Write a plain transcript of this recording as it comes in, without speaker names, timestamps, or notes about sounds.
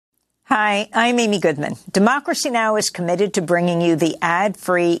Hi, I'm Amy Goodman. Democracy Now! Is committed to bringing you the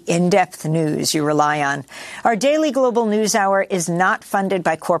ad-free, in-depth news you rely on. Our daily global news hour is not funded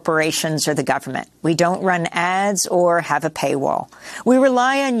by corporations or the government. We don't run ads or have a paywall. We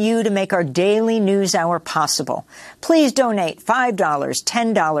rely on you to make our daily news hour possible. Please donate $5,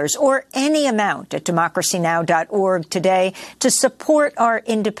 $10, or any amount at democracynow.org today to support our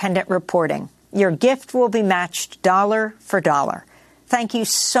independent reporting. Your gift will be matched dollar for dollar. Thank you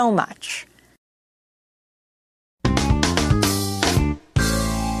so much.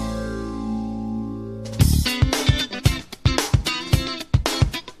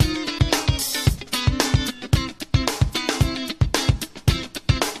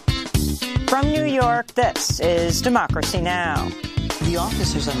 From New York, this is Democracy Now! The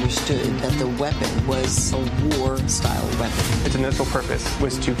officers understood that the weapon was a war-style weapon. Its initial purpose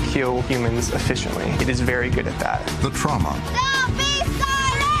was to kill humans efficiently. It is very good at that. The trauma. Don't be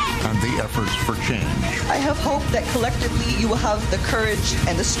silent! And the efforts for change. I have hope that collectively you will have the courage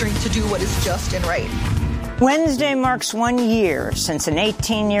and the strength to do what is just and right. Wednesday marks 1 year since an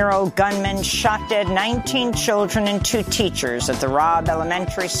 18-year-old gunman shot dead 19 children and 2 teachers at the Robb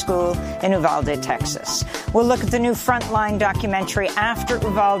Elementary School in Uvalde, Texas. We'll look at the new Frontline documentary After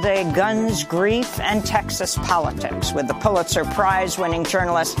Uvalde, Guns, Grief, and Texas Politics with the Pulitzer Prize-winning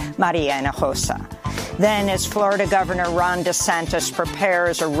journalist Maria Hinojosa. Then, as Florida Governor Ron DeSantis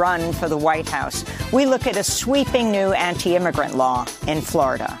prepares a run for the White House, we look at a sweeping new anti-immigrant law in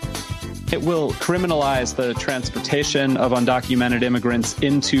Florida. It will criminalize the transportation of undocumented immigrants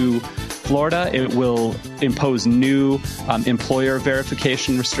into Florida. It will impose new employer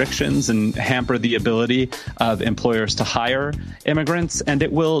verification restrictions and hamper the ability of employers to hire immigrants. And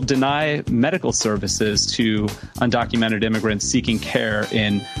it will deny medical services to undocumented immigrants seeking care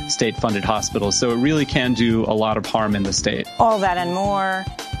in state-funded hospitals. So it really can do a lot of harm in the state. All that and more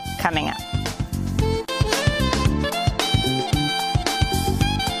coming up.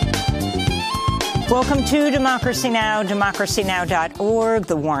 Welcome to Democracy Now!, democracynow.org,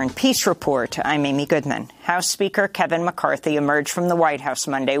 the War and Peace Report. I'm Amy Goodman. House Speaker Kevin McCarthy emerged from the White House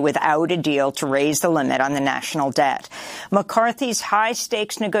Monday without a deal to raise the limit on the national debt. McCarthy's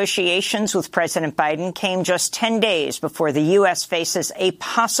high-stakes negotiations with President Biden came just 10 days before the U.S. faces a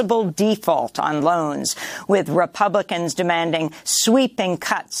possible default on loans, with Republicans demanding sweeping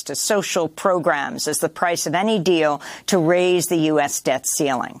cuts to social programs as the price of any deal to raise the U.S. debt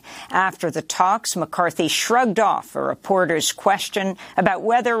ceiling. After the talks, McCarthy shrugged off a reporter's question about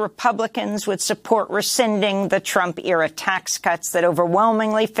whether Republicans would support rescinding the Trump-era tax cuts that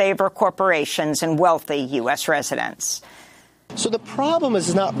overwhelmingly favor corporations and wealthy U.S. residents. So the problem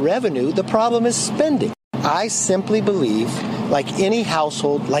is not revenue. The problem is spending. I simply believe, like any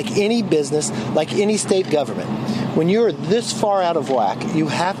household, like any business, like any state government, when you're this far out of whack, you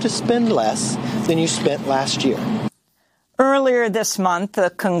have to spend less than you spent last year. Earlier this month, the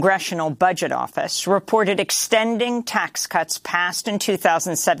Congressional Budget Office reported extending tax cuts passed in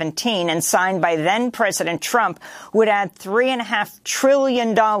 2017 and signed by then-President Trump would add $3.5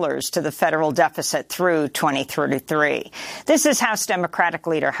 trillion to the federal deficit through 2033. This is House Democratic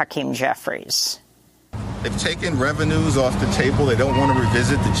leader Hakeem Jeffries. They've taken revenues off the table. They don't want to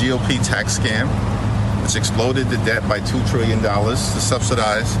revisit the GOP tax scam, which exploded the debt by $2 trillion to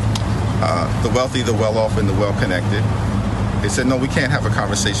subsidize the wealthy, the well-off, and the well-connected. They said, no, we can't have a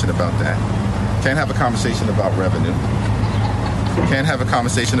conversation about that. Can't have a conversation about revenue. Can't have a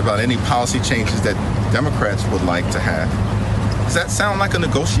conversation about any policy changes that Democrats would like to have. Does that sound like a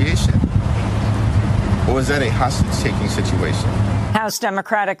negotiation? Or is that a hostage-taking situation? House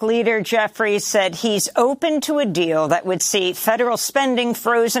Democratic leader Jeffries said he's open to a deal that would see federal spending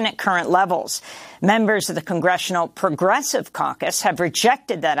frozen at current levels. Members of the Congressional Progressive Caucus have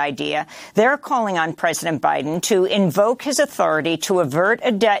rejected that idea. They're calling on President Biden to invoke his authority to avert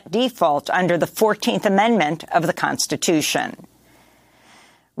a debt default under the 14th Amendment of the Constitution.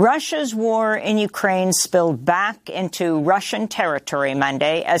 Russia's war in Ukraine spilled back into Russian territory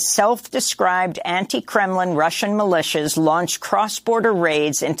Monday as self-described anti-Kremlin Russian militias launched cross-border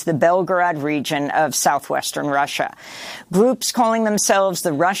raids into the Belgorod region of southwestern Russia. Groups calling themselves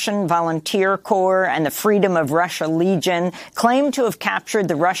the Russian Volunteer Corps and the Freedom of Russia Legion claim to have captured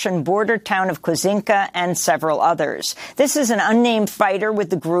the Russian border town of Kozinka and several others. This is an unnamed fighter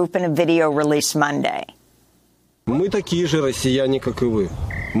with the group in a video released Monday. Мы такие же россияне, как и вы.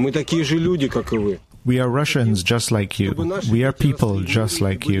 Мы такие же люди, как и вы. We are Russians just like you. We are people just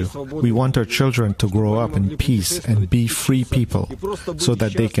like you. We want our children to grow up in peace and be free people so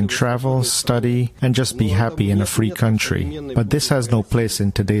that they can travel, study, and just be happy in a free country. But this has no place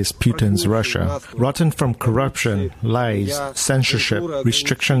in today's Putin's Russia. Rotten from corruption, lies, censorship,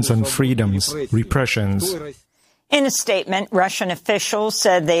 restrictions on freedoms, repressions. In a statement, Russian officials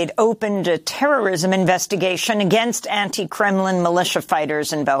said they'd opened a terrorism investigation against anti-Kremlin militia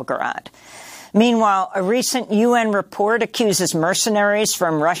fighters in Belgorod. Meanwhile, a recent UN report accuses mercenaries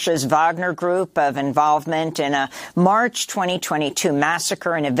from Russia's Wagner Group of involvement in a March 2022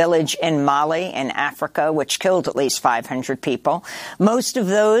 massacre in a village in Mali in Africa, which killed at least 500 people. Most of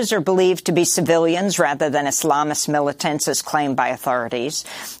those are believed to be civilians rather than Islamist militants, as claimed by authorities.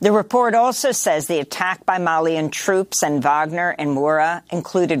 The report also says the attack by Malian troops and Wagner in Moura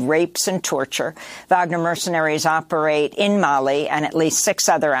included rapes and torture. Wagner mercenaries operate in Mali and at least 6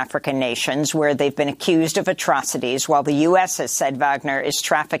 other African nations, where they've been accused of atrocities, while the U.S. has said Wagner is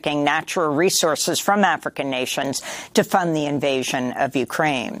trafficking natural resources from African nations to fund the invasion of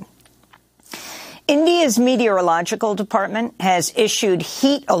Ukraine. India's meteorological department has issued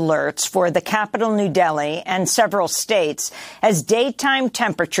heat alerts for the capital, New Delhi, and several states as daytime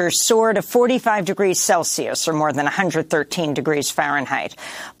temperatures soar to 45 degrees Celsius, or more than 113 degrees Fahrenheit.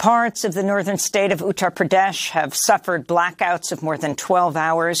 Parts of the northern state of Uttar Pradesh have suffered blackouts of more than 12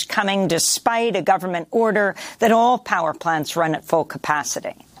 hours, coming despite a government order that all power plants run at full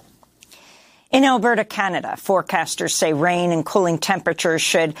capacity. In Alberta, Canada, forecasters say rain and cooling temperatures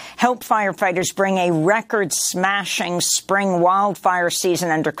should help firefighters bring a record-smashing spring wildfire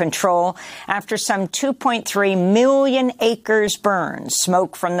season under control after some 2.3 million acres burned.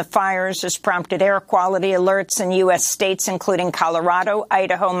 Smoke from the fires has prompted air quality alerts in U.S. states including Colorado,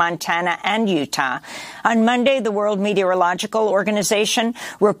 Idaho, Montana, and Utah. On Monday, the World Meteorological Organization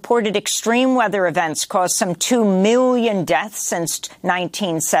reported extreme weather events caused some 2 million deaths since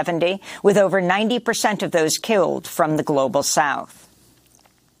 1970, with over 90% of those killed from the global south.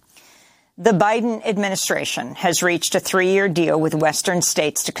 The Biden administration has reached a 3-year deal with western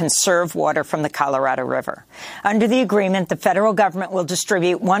states to conserve water from the Colorado River. Under the agreement, the federal government will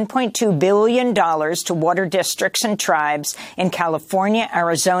distribute $1.2 billion to water districts and tribes in California,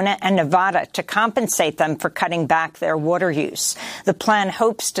 Arizona, and Nevada to compensate them for cutting back their water use. The plan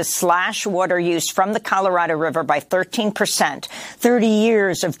hopes to slash water use from the Colorado River by 13%. 30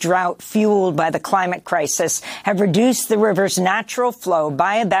 years of drought fueled by the climate crisis have reduced the river's natural flow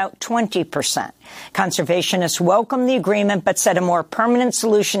by about 20%. Conservationists welcome the agreement, but said a more permanent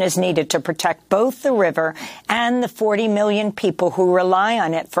solution is needed to protect both the river and the 40 million people who rely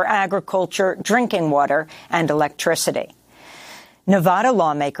on it for agriculture, drinking water, and electricity. Nevada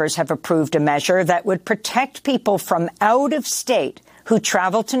lawmakers have approved a measure that would protect people from out of state who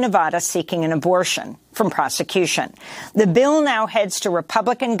travel to Nevada seeking an abortion from prosecution. The bill now heads to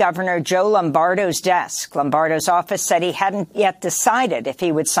Republican Governor Joe Lombardo's desk. Lombardo's office said he hadn't yet decided if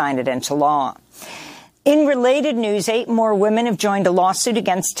he would sign it into law. In related news, 8 more women have joined a lawsuit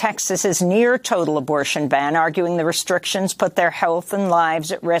against Texas's near-total abortion ban, arguing the restrictions put their health and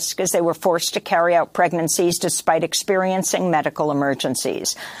lives at risk as they were forced to carry out pregnancies despite experiencing medical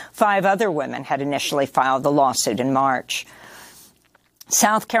emergencies. 5 other women had initially filed the lawsuit in March.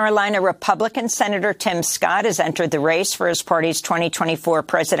 South Carolina Republican Senator Tim Scott has entered the race for his party's 2024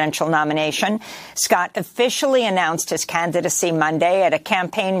 presidential nomination. Scott officially announced his candidacy Monday at a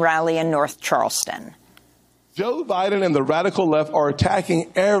campaign rally in North Charleston. Joe Biden and the radical left are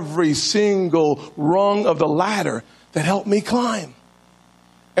attacking every single rung of the ladder that helped me climb.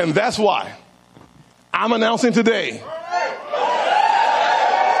 And that's why I'm announcing today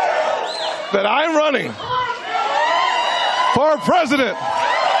that I'm running for President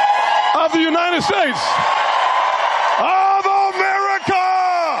of the United States of America.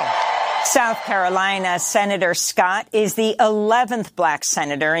 South Carolina Senator Scott is the 11th black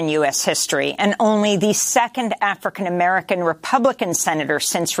senator in U.S. history and only the 2nd African-American Republican senator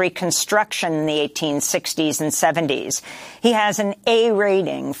since Reconstruction in the 1860s and 70s. He has an A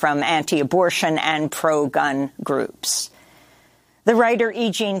rating from anti-abortion and pro-gun groups. The writer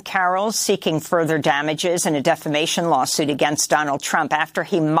E. Jean Carroll seeking further damages in a defamation lawsuit against Donald Trump after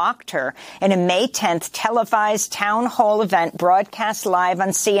he mocked her in a May 10th televised town hall event broadcast live on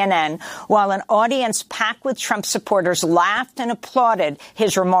CNN while an audience packed with Trump supporters laughed and applauded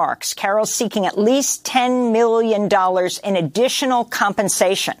his remarks. Carroll seeking at least $10 million in additional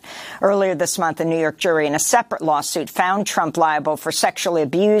compensation. Earlier this month, a New York jury in a separate lawsuit found Trump liable for sexually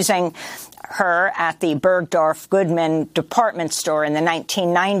abusing her at the Bergdorf Goodman department store in the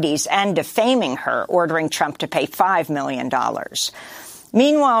 1990s and defaming her, ordering Trump to pay $5 million.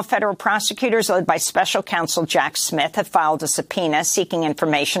 Meanwhile, federal prosecutors led by special counsel Jack Smith have filed a subpoena seeking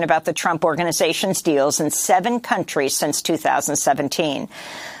information about the Trump Organization's deals in 7 countries since 2017.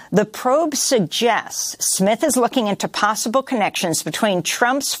 The probe suggests Smith is looking into possible connections between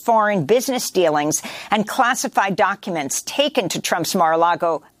Trump's foreign business dealings and classified documents taken to Trump's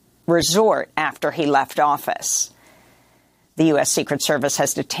Mar-a-Lago resort after he left office. The U.S. Secret Service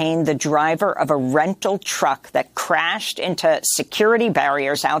has detained the driver of a rental truck that crashed into security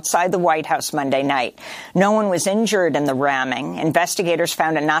barriers outside the White House Monday night. No one was injured in the ramming. Investigators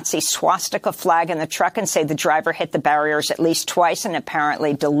found a Nazi swastika flag in the truck and say the driver hit the barriers at least twice, an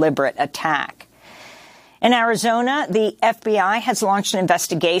apparently deliberate attack. In Arizona, the FBI has launched an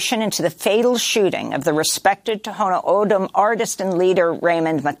investigation into the fatal shooting of the respected Tohono O'odham artist and leader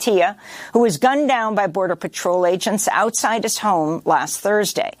Raymond Mattia, who was gunned down by Border Patrol agents outside his home last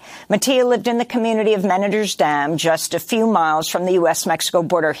Thursday. Mattia lived in the community of Meneders Dam, just a few miles from the U.S.-Mexico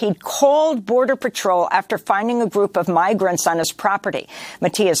border. He'd called Border Patrol after finding a group of migrants on his property.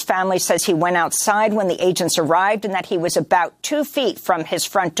 Mattia's family says he went outside when the agents arrived and that he was about 2 feet from his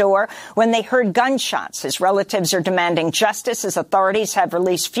front door when they heard gunshots. His relatives are demanding justice as authorities have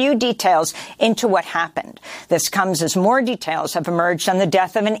released few details into what happened. This comes as more details have emerged on the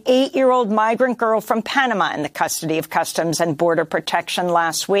death of an 8-year-old migrant girl from Panama in the custody of Customs and Border Protection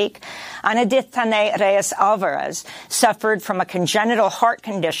last week. Anadith Tane Reyes Alvarez suffered from a congenital heart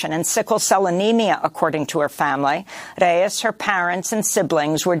condition and sickle cell anemia, according to her family. Reyes, her parents, and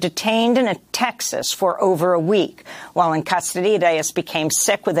siblings were detained in Texas for over a week. While in custody, Reyes became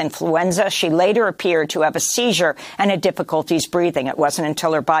sick with influenza. She later appeared to have a seizure and had difficulties breathing. It wasn't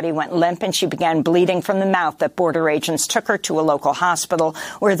until her body went limp and she began bleeding from the mouth that border agents took her to a local hospital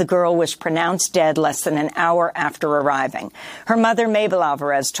where the girl was pronounced dead less than an hour after arriving. Her mother, Mabel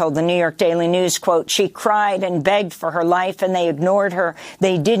Alvarez, told the New York Daily News, quote, "She cried and begged for her life and they ignored her.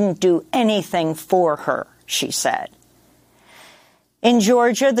 They didn't do anything for her," she said. In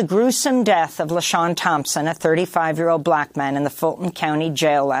Georgia, the gruesome death of LaShawn Thompson, a 35-year-old black man in the Fulton County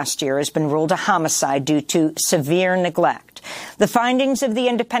Jail last year, has been ruled a homicide due to severe neglect. The findings of the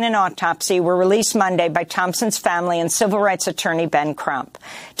independent autopsy were released Monday by Thompson's family and civil rights attorney Ben Crump.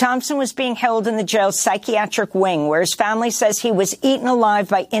 Thompson was being held in the jail's psychiatric wing, where his family says he was eaten alive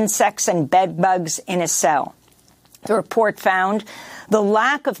by insects and bed bugs in his cell. The report found the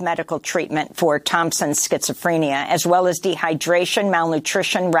lack of medical treatment for Thompson's schizophrenia, as well as dehydration,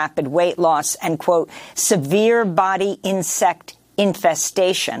 malnutrition, rapid weight loss, and, quote, severe body insect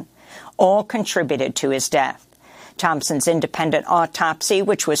infestation, all contributed to his death. Thompson's independent autopsy,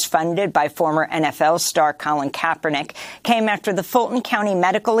 which was funded by former NFL star Colin Kaepernick, came after the Fulton County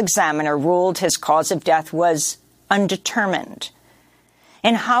medical examiner ruled his cause of death was undetermined.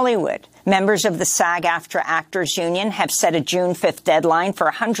 In Hollywood, members of the SAG-AFTRA Actors Union have set a June 5th deadline for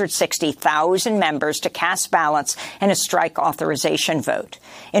 160,000 members to cast ballots in a strike authorization vote.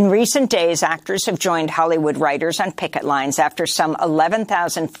 In recent days, actors have joined Hollywood writers on picket lines after some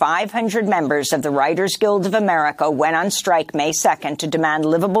 11,500 members of the Writers Guild of America went on strike May 2nd to demand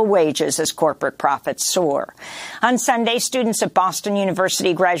livable wages as corporate profits soar. On Sunday, students at Boston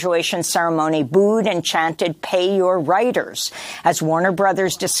University graduation ceremony booed and chanted, "Pay your writers," as Warner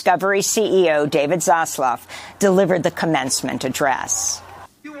Brothers Discovery CEO David Zaslav delivered the commencement address.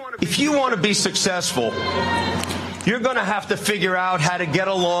 If you want to be successful, you're going to have to figure out how to get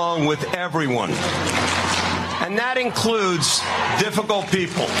along with everyone. And that includes difficult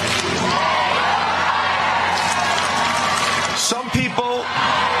people. Some people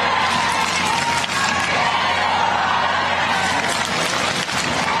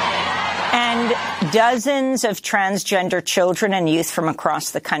and dozens of transgender children and youth from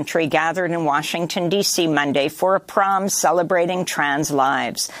across the country gathered in Washington, D.C. Monday for a prom celebrating trans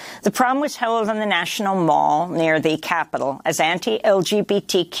lives. The prom was held on the National Mall near the Capitol as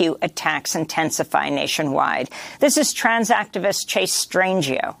anti-LGBTQ attacks intensify nationwide. This is trans activist Chase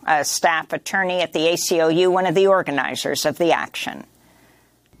Strangio, a staff attorney at the ACLU, one of the organizers of the action.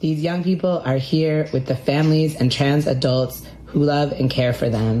 These young people are here with the families and trans adults who love and care for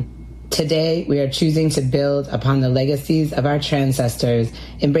them. Today, we are choosing to build upon the legacies of our ancestors,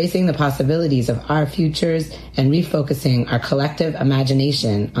 embracing the possibilities of our futures, and refocusing our collective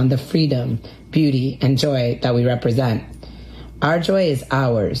imagination on the freedom, beauty, and joy that we represent. Our joy is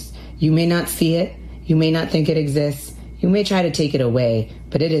ours. You may not see it. You may not think it exists. You may try to take it away,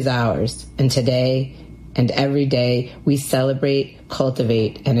 but it is ours. And today and every day, we celebrate,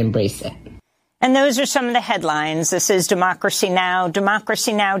 cultivate, and embrace it. And those are some of the headlines. This is Democracy Now!,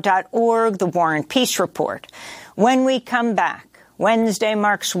 democracynow.org, the War and Peace Report. When we come back, Wednesday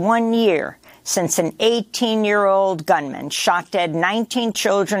marks 1 year since an 18-year-old gunman shot dead 19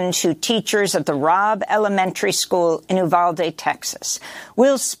 children and 2 teachers at the Robb Elementary School in Uvalde, Texas.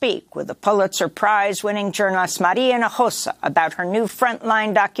 We'll speak with the Pulitzer Prize-winning journalist Maria Hinojosa about her new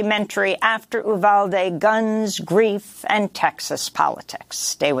Frontline documentary, After Uvalde: Guns, Grief, and Texas Politics.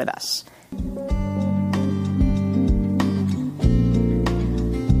 Stay with us.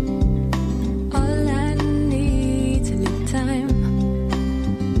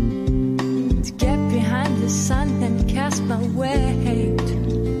 Sun and cast my weight.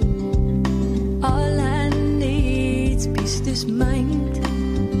 All I need's peace, this mind.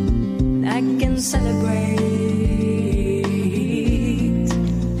 I can celebrate.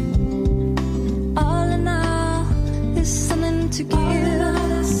 All in all, there's something to give. All in all,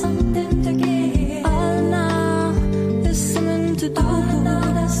 there's something to give. All in all, there's something to do. All in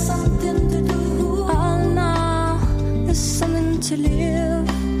all, there's something to do. All in all, there's something to live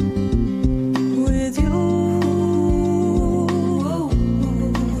with you.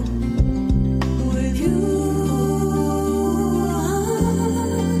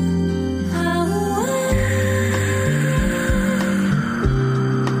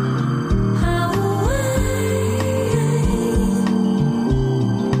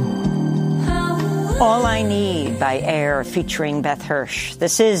 All I Need by Air featuring Beth Hirsch.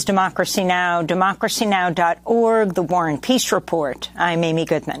 This is Democracy Now!, democracynow.org, The War and Peace Report. I'm Amy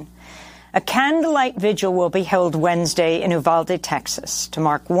Goodman. A candlelight vigil will be held Wednesday in Uvalde, Texas, to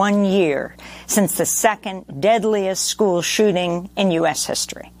mark 1 year since the second deadliest school shooting in U.S.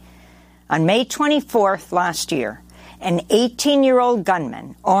 history. On May 24th last year, an 18-year-old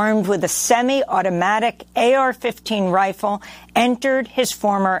gunman armed with a semi-automatic AR-15 rifle entered his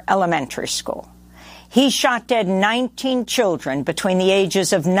former elementary school. He shot dead 19 children between the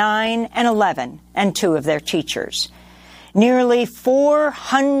ages of 9 and 11 and 2 of their teachers. Nearly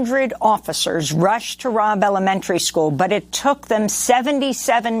 400 officers rushed to Robb Elementary School, but it took them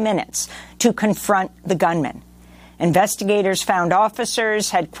 77 minutes to confront the gunman. Investigators found officers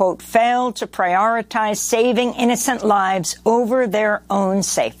had, quote, failed to prioritize saving innocent lives over their own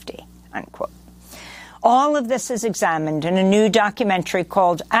safety, unquote. All of this is examined in a new documentary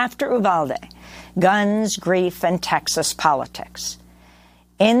called After Uvalde: Guns, Grief, and Texas Politics.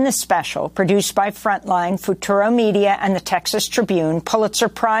 In the special, produced by Frontline, Futuro Media, and the Texas Tribune, Pulitzer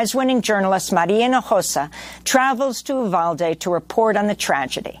Prize-winning journalist Maria Hinojosa travels to Uvalde to report on the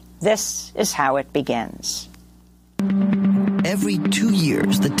tragedy. This is how it begins. Every 2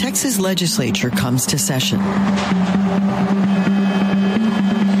 years, the Texas legislature comes to session.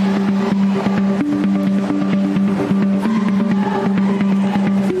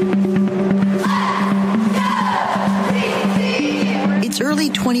 It's early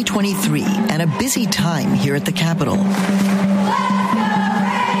 2023 and a busy time here at the Capitol.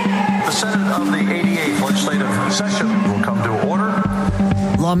 The Senate of the 88th legislative session will come to order.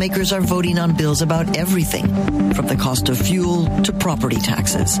 Lawmakers are voting on bills about everything, from the cost of fuel to property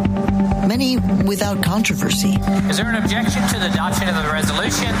taxes. Many without controversy. Is there an objection to the adoption of the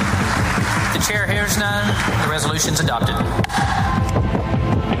resolution? The chair hears none. The resolution's adopted.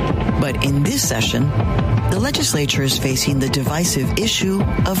 But in this session, the legislature is facing the divisive issue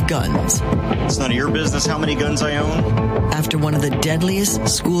of guns. It's none of your business how many guns I own. After one of the deadliest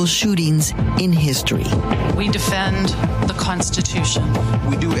school shootings in history. We defend the Constitution.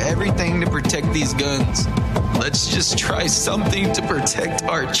 We do everything to protect these guns. Let's just try something to protect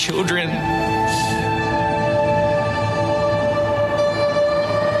our children.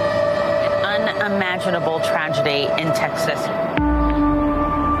 An unimaginable tragedy in Texas.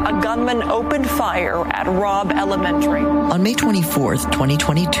 A gunman opened fire at Robb Elementary. On May 24th,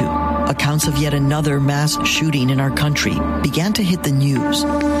 2022, accounts of yet another mass shooting in our country began to hit the news.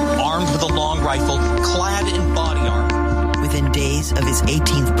 Armed with a long rifle, clad in body armor. Within days of his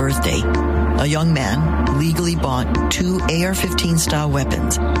 18th birthday, a young man legally bought 2 AR-15 style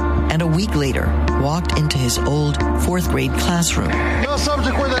weapons, and a week later walked into his old 4th grade classroom. No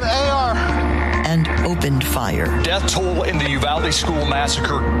subject with an AR. And opened fire. Death toll in the Uvalde school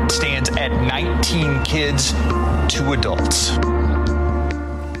massacre stands at 19 kids, 2 adults.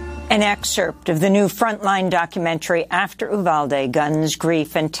 An excerpt of the new Frontline documentary After Uvalde: Guns,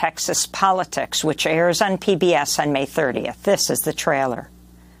 Grief, and Texas Politics, which airs on PBS on May 30th. This is the trailer.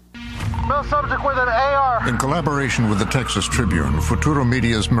 No subject with an AR. In collaboration with the Texas Tribune, Futuro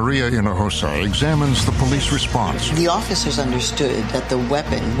Media's Maria Hinojosa examines the police response. The officers understood that the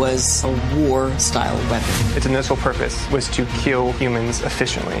weapon was a war-style weapon. Its initial purpose was to kill humans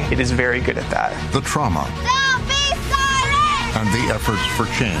efficiently. It is very good at that. The trauma. Don't be silent! And the efforts for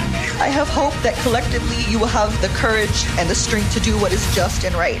change. I have hope that collectively you will have the courage and the strength to do what is just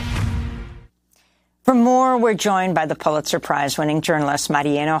and right. For more, we're joined by the Pulitzer Prize-winning journalist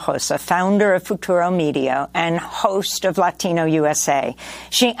Maria Hinojosa, founder of Futuro Media and host of Latino USA.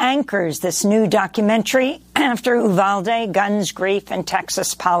 She anchors this new documentary after Uvalde, Guns, Grief, and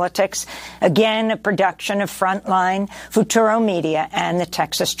Texas Politics, again a production of Frontline, Futuro Media, and the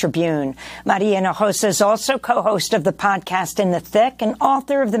Texas Tribune. Maria Hinojosa is also co-host of the podcast In the Thick and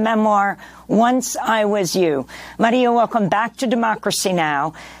author of the memoir Once I Was You. Maria, welcome back to Democracy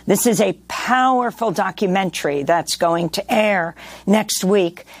Now! This is a powerful documentary that's going to air next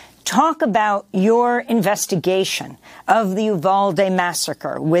week. Talk about your investigation of the Uvalde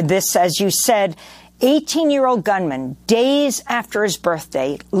massacre with this, as you said, 18-year-old gunman, days after his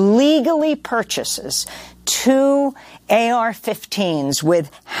birthday, legally purchases 2 AR-15s with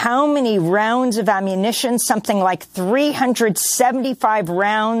how many rounds of ammunition? Something like 375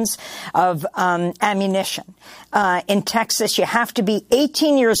 rounds of ammunition. In Texas, you have to be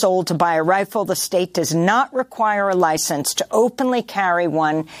 18 years old to buy a rifle. The state does not require a license to openly carry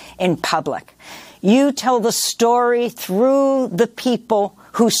one in public. You tell the story through the people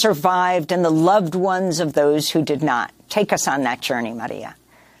who survived and the loved ones of those who did not. Take us on that journey, Maria.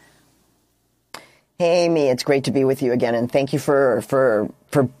 Hey, Amy, it's great to be with you again, and thank you for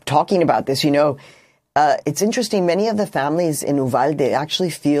talking about this. You know, it's interesting. Many of the families in Uvalde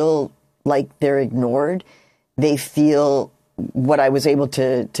actually feel like they're ignored. They feel what I was able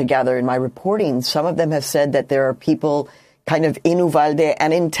to gather in my reporting. Some of them have said that there are people kind of in Uvalde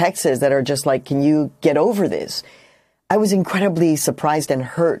and in Texas that are just like, can you get over this? I was incredibly surprised and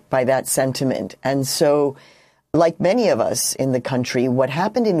hurt by that sentiment. And so, like many of us in the country, what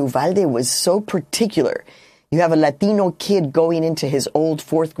happened in Uvalde was so particular. You have a Latino kid going into his old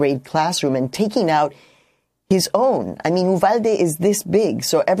 4th grade classroom and taking out his own. I mean, Uvalde is this big,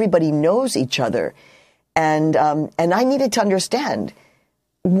 so everybody knows each other. And I needed to understand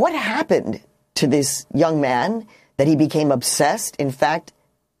what happened to this young man that he became obsessed. In fact,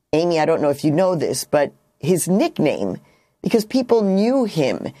 Amy, I don't know if you know this, but his nickname, because people knew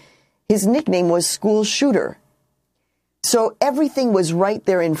him, his nickname was School Shooter. So everything was right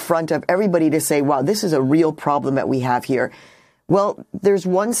there in front of everybody to say, wow, this is a real problem that we have here. Well, there's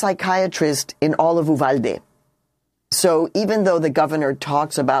one psychiatrist in all of Uvalde. So even though the governor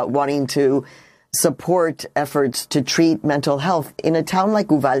talks about wanting to support efforts to treat mental health in a town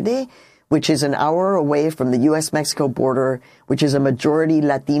like Uvalde, which is an hour away from the U.S.-Mexico border, which is a majority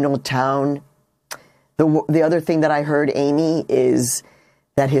Latino town, the other thing that I heard, Amy, is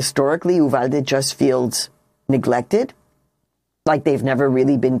that historically Uvalde just feels neglected, like they've never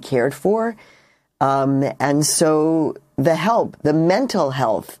really been cared for. And so the mental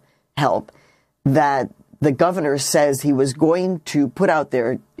health help that the governor says he was going to put out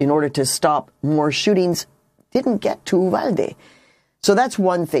there in order to stop more shootings didn't get to Uvalde. So that's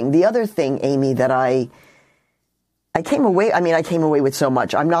one thing. The other thing, Amy, that I came away with so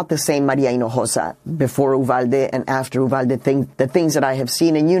much. I'm not the same Maria Hinojosa before Uvalde and after Uvalde, the things that I have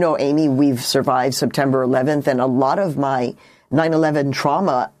seen. And you know, Amy, we've survived September 11th, and a lot of my 9/11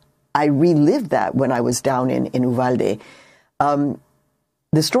 trauma, I relived that when I was down in Uvalde.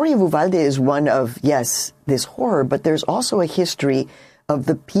 The story of Uvalde is one of, yes, this horror, but there's also a history of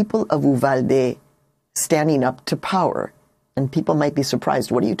the people of Uvalde standing up to power. And people might be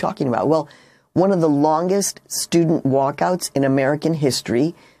surprised. What are you talking about? Well, one of the longest student walkouts in American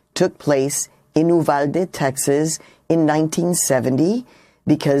history took place in Uvalde, Texas in 1970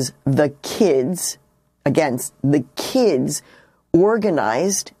 because the kids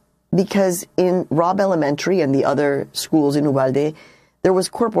organized because in Robb Elementary and the other schools in Uvalde, there was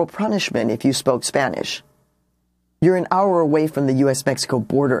corporal punishment if you spoke Spanish. You're an hour away from the U.S.-Mexico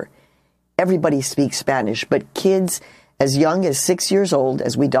border. Everybody speaks Spanish, but kids as young as 6 years old,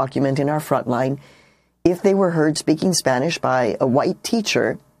 as we document in our Frontline, if they were heard speaking Spanish by a white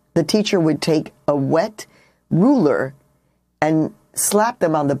teacher, the teacher would take a wet ruler and slap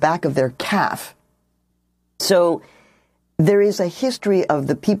them on the back of their calf. So there is a history of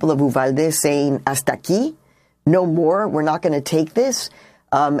the people of Uvalde saying, hasta aquí, no more, we're not going to take this.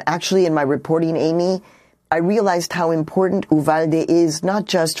 Actually, in my reporting, Amy, I realized how important Uvalde is not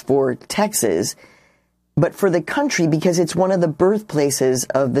just for Texas, but for the country, because it's one of the birthplaces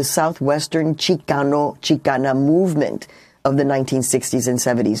of the Southwestern Chicana movement of the 1960s and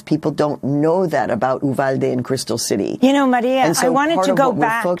 70s. People don't know that about Uvalde and Crystal City. You know, Maria, I wanted to go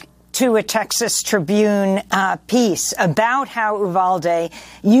back to a Texas Tribune piece about how Uvalde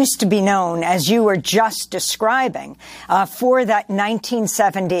used to be known, as you were just describing, for that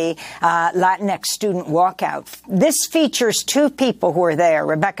 1970 Latinx student walkout. This features two people who were there,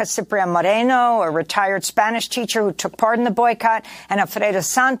 Rebecca Ciprian Moreno, a retired Spanish teacher who took part in the boycott, and Alfredo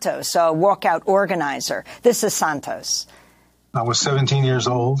Santos, a walkout organizer. This is Santos. I was 17 years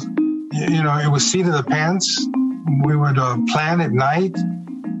old. You know, it was seat of the pants. We would plan at night.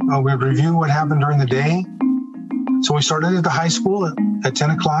 We would review what happened during the day. So we started at the high school at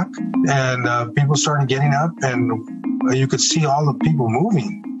 10 o'clock, and people started getting up, and you could see all the people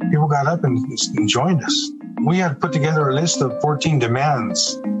moving. People got up and joined us. We had put together a list of 14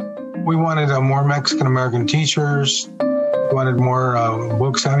 demands. We wanted more Mexican-American teachers. We wanted more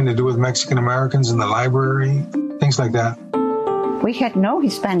books having to do with Mexican-Americans in the library, things like that. We had no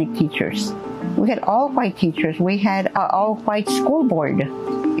Hispanic teachers. We had all white teachers. We had all white school board.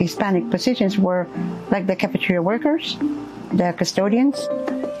 Hispanic positions were like the cafeteria workers, the custodians.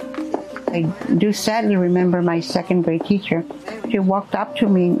 I do sadly remember my second grade teacher. She walked up to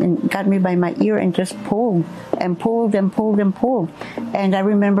me and got me by my ear and just pulled and pulled and pulled and pulled. And I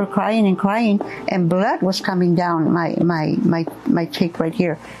remember crying and crying, and blood was coming down my cheek right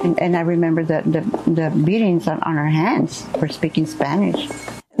here. And I remember the beatings on her hands for speaking Spanish.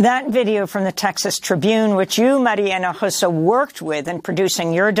 That video from the Texas Tribune, which you, Maria Hinojosa, worked with in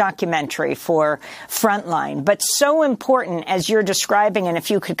producing your documentary for Frontline, but so important as you're describing, and if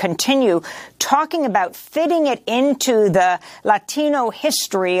you could continue talking about fitting it into the Latino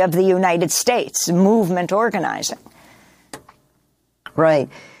history of the United States, movement organizing. Right.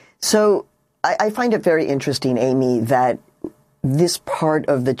 So I find it very interesting, Amy, that this part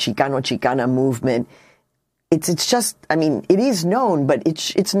of the Chicano-Chicana movement, it's just, I mean, it is known, but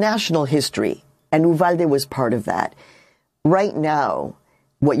it's national history, and Uvalde was part of that. Right now,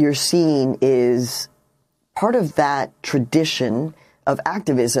 what you're seeing is part of that tradition of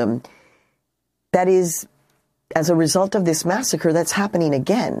activism that is, as a result of this massacre, that's happening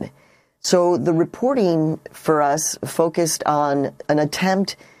again. So the reporting for us focused on an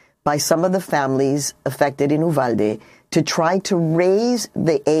attempt by some of the families affected in Uvalde to try to raise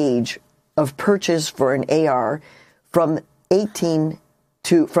the age of purchase for an AR from 18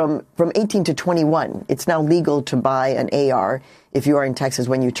 to 21. It's now legal to buy an AR if you are in Texas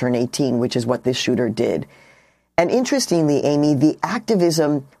when you turn 18, which is what this shooter did. And interestingly, Amy, the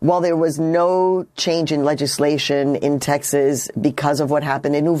activism, while there was no change in legislation in Texas because of what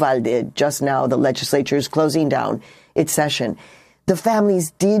happened in Uvalde, just now the legislature is closing down its session, the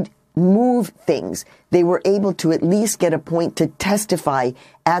families did move things. They were able to at least get a point to testify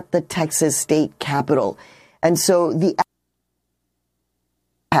at the Texas state capitol. And so the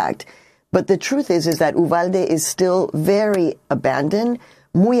impact, but the truth is that Uvalde is still very abandoned,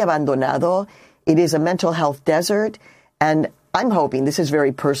 muy abandonado. It is a mental health desert. And I'm hoping, this is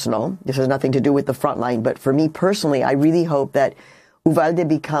very personal, this has nothing to do with the Frontline, but for me personally, I really hope that Uvalde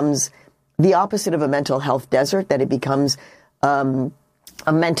becomes the opposite of a mental health desert, that it becomes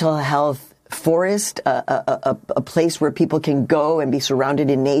a mental health forest, a place where people can go and be surrounded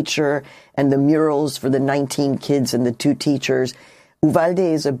in nature, and the murals for the 19 kids and the 2 teachers. Uvalde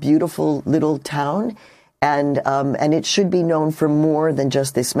is a beautiful little town, and it should be known for more than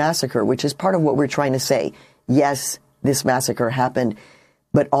just this massacre, which is part of what we're trying to say. Yes, this massacre happened,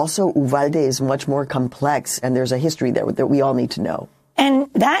 but also Uvalde is much more complex, and there's a history there that we all need to know. And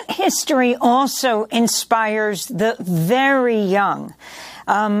that history also inspires the very young.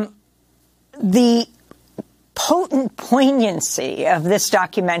 The potent poignancy of this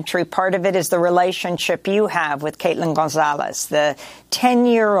documentary, part of it is the relationship you have with Caitlin Gonzalez, the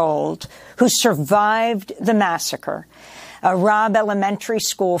 10-year-old who survived the massacre, a Robb Elementary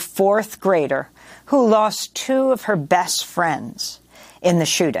School 4th grader who lost 2 of her best friends in the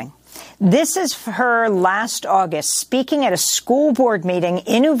shooting. This is her last August speaking at a school board meeting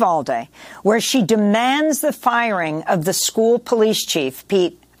in Uvalde, where she demands the firing of the school police chief,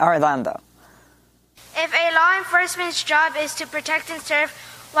 Pete Arredondo. If a law enforcement's job is to protect and serve,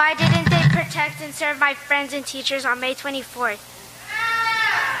 why didn't they protect and serve my friends and teachers on May 24th?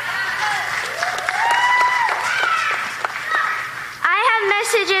 I have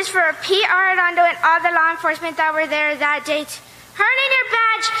messages for Pete Arredondo and all the law enforcement that were there that day. Turn in your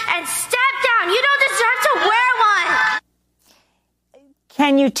badge and step down. You don't deserve to wear one.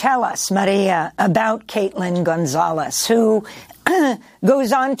 Can you tell us, Maria, about Caitlin Gonzalez, who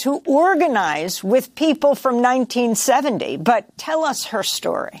goes on to organize with people from 1970, but tell us her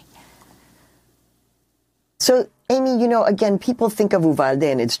story. So, Amy, you know, again, people think of Uvalde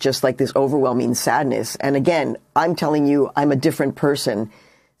and it's just like this overwhelming sadness. And again, I'm telling you, I'm a different person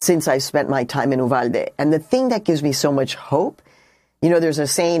since I spent my time in Uvalde. And the thing that gives me so much hope, there's a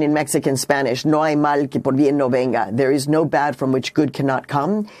saying in Mexican Spanish, no hay mal que por bien no venga. There is no bad from which good cannot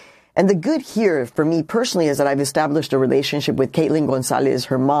come. And the good here, for me personally, is that I've established a relationship with Caitlin Gonzalez,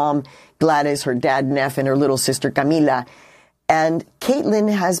 her mom, Gladys, her dad, Neff, and her little sister, Camila. And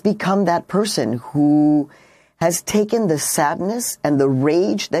Caitlin has become that person who has taken the sadness and the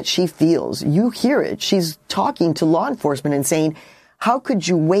rage that she feels. You hear it. She's talking to law enforcement and saying, how could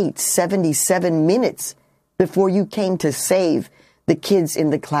you wait 77 minutes before you came to save the kids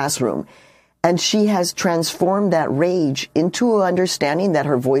in the classroom? And she has transformed that rage into an understanding that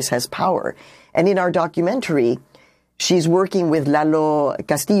her voice has power. And in our documentary, she's working with Lalo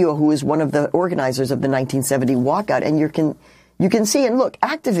Castillo, who is one of the organizers of the 1970 walkout. And you can see, and look,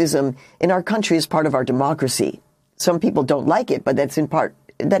 activism in our country is part of our democracy. Some people don't like it, but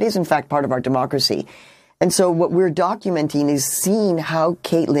that is in fact part of our democracy. And so what we're documenting is seeing how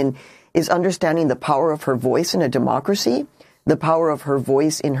Caitlin is understanding the power of her voice in a democracy, the power of her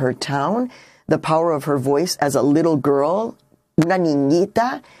voice in her town, the power of her voice as a little girl, una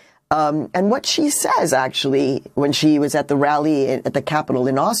niñita. And what she says, actually, when she was at the rally at the Capitol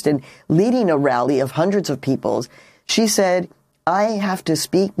in Austin, leading a rally of hundreds of people, she said, I have to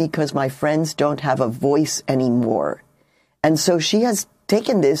speak because my friends don't have a voice anymore. And so she has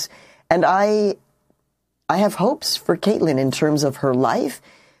taken this, and I have hopes for Caitlin in terms of her life,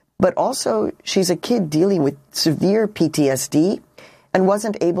 but also she's a kid dealing with severe PTSD and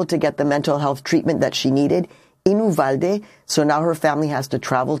wasn't able to get the mental health treatment that she needed in Uvalde. So now her family has to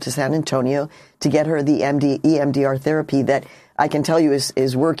travel to San Antonio to get her the EMDR therapy that I can tell you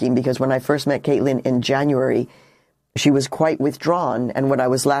is working, because when I first met Caitlin in January, she was quite withdrawn. And when I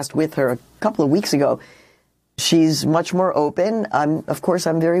was last with her a couple of weeks ago, she's much more open. Of course,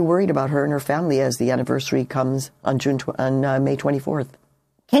 I'm very worried about her and her family as the anniversary comes on May 24th.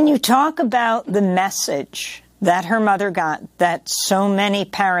 Can you talk about the message that her mother got, that so many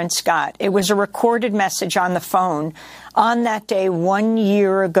parents got? It was a recorded message on the phone on that day 1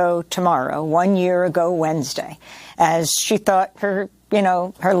 year ago tomorrow, 1 year ago Wednesday, as she thought her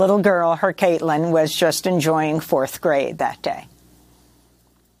little girl, her Caitlin, was just enjoying fourth grade that day.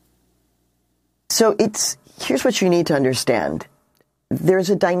 So here's what you need to understand. There's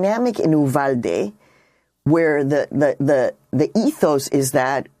a dynamic in Uvalde where the ethos is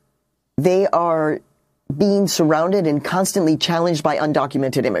that they are being surrounded and constantly challenged by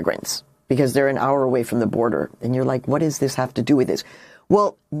undocumented immigrants because they're an hour away from the border. And you're like, what does this have to do with this?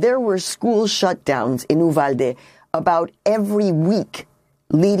 Well, there were school shutdowns in Uvalde about every week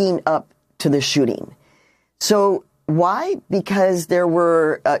leading up to the shooting. So why? Because there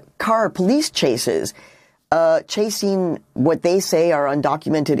were police chases, chasing what they say are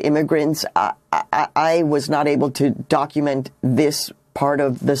undocumented immigrants. I was not able to document this part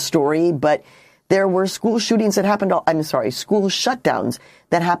of the story, but there were school shootings that happened, school shutdowns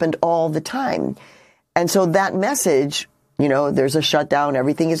that happened all the time. And so that message, there's a shutdown,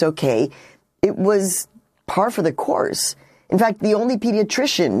 everything is okay, it was par for the course. In fact, the only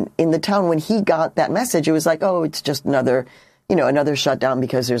pediatrician in the town, when he got that message, it was like, oh, it's just another shutdown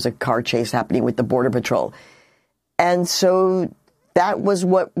because there's a car chase happening with the Border Patrol. And so that was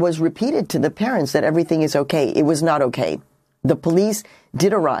what was repeated to the parents, that everything is okay. It was not okay. The police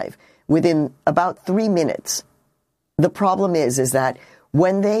did arrive within about 3 minutes. The problem is that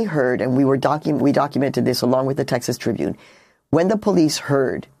when they heard, and we documented this along with the Texas Tribune, when the police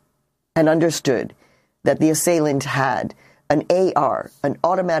heard and understood that the assailant had an AR, an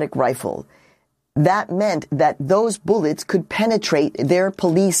automatic rifle, that meant that those bullets could penetrate their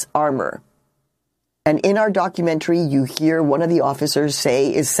police armor. And in our documentary, you hear one of the officers say,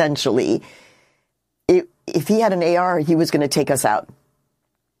 essentially, if he had an AR, he was going to take us out.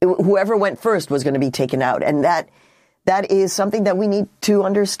 Whoever went first was going to be taken out. And that is something that we need to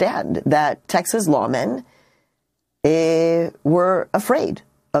understand, that Texas lawmen were afraid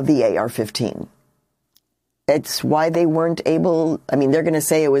of the AR-15. It's why they weren't able, they're going to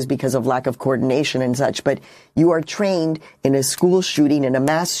say it was because of lack of coordination and such, but you are trained in a school shooting, in a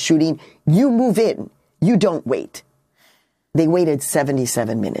mass shooting, you move in, you don't wait. They waited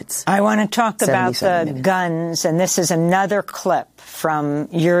 77 minutes. I want to talk about the guns, and this is another clip from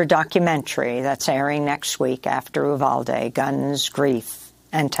your documentary that's airing next week after Uvalde, Guns, Grief,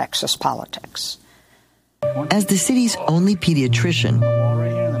 and Texas Politics. As the city's only pediatrician,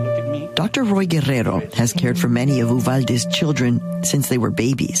 Dr. Roy Guerrero has cared for many of Uvalde's children since they were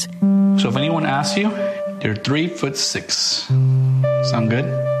babies. So if anyone asks you, they're 3'6". Sound good?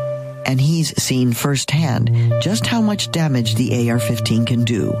 And he's seen firsthand just how much damage the AR-15 can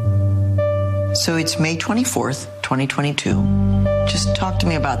do. So it's May 24th, 2022. Just talk to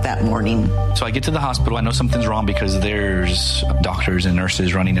me about that morning. So I get to the hospital. I know something's wrong because there's doctors and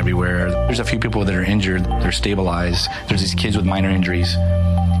nurses running everywhere. There's a few people that are injured. They're stabilized. There's these kids with minor injuries.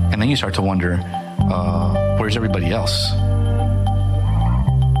 And then you start to wonder, where's everybody else?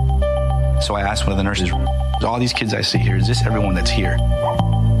 So I asked one of the nurses, all these kids I see here, is this everyone that's here?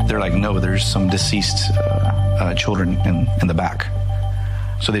 They're like, no, there's some deceased children in the back.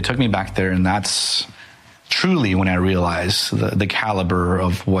 So they took me back there, and that's truly when I realized the caliber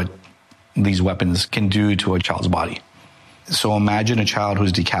of what these weapons can do to a child's body. So imagine a child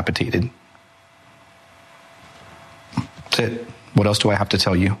who's decapitated. That's it. What else do I have to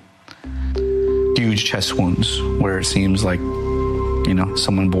tell you? Huge chest wounds where it seems like,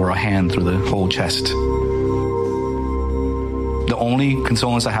 someone bore a hand through the whole chest. The only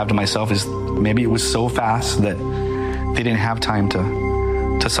consolence I have to myself is maybe it was so fast that they didn't have time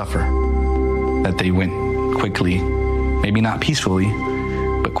to suffer, that they went quickly, maybe not peacefully,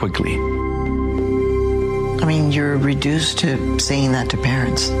 but quickly. I mean, you're reduced to saying that to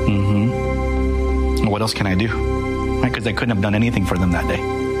parents. Mm-hmm. What else can I do? Because I couldn't have done anything for them that day.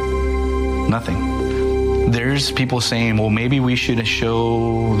 Nothing. There's people saying, well, maybe we should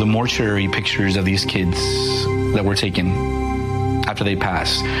show the mortuary pictures of these kids that were taken after they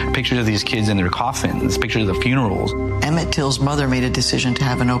passed. Pictures of these kids in their coffins, pictures of the funerals. Emmett Till's mother made a decision to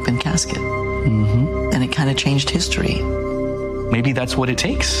have an open casket. Mm-hmm. And it kind of changed history. Maybe that's what it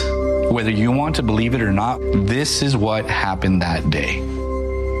takes. Whether you want to believe it or not, this is what happened that day.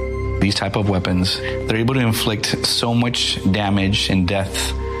 These type of weapons, they're able to inflict so much damage and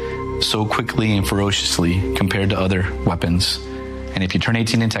death so quickly and ferociously compared to other weapons. And if you turn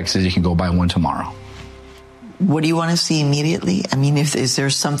 18 in Texas, you can go buy one tomorrow. What do you want to see immediately? I mean, is there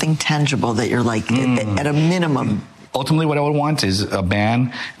something tangible that you're like, at a minimum? Ultimately, what I would want is a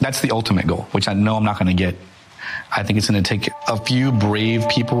ban. That's the ultimate goal, which I know I'm not going to get. I think it's going to take a few brave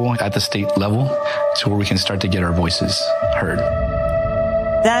people at the state level to where we can start to get our voices heard.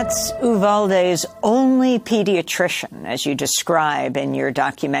 That's Uvalde's only pediatrician, as you describe in your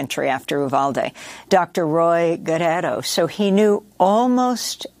documentary After Uvalde, Dr. Roy Guerrero. So he knew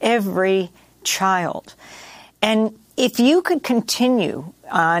almost every child. And if you could continue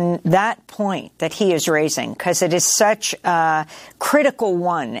on that point that he is raising, because it is such a critical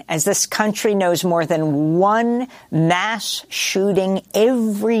one, as this country knows more than one mass shooting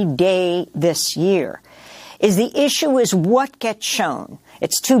every day this year, is the issue is what gets shown.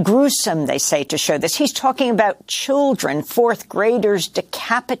 It's too gruesome, they say, to show this. He's talking about children, fourth graders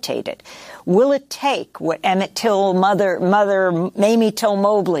decapitated. Will it take what Emmett Till mother Mamie Till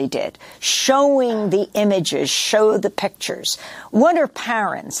Mobley did, showing the images, show the pictures? What are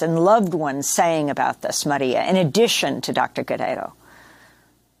parents and loved ones saying about this, Maria, in addition to Dr. Guerrero?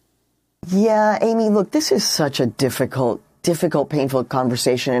 Yeah, Amy, look, this is such a difficult, painful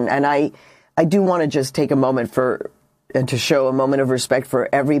conversation. And I do want to just take a moment to show a moment of respect for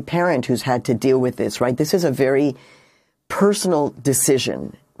every parent who's had to deal with this, right? This is a very personal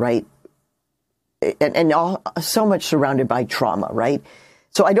decision, right? And so much surrounded by trauma, right?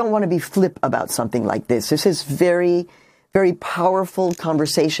 So I don't want to be flip about something like this. This is very, very powerful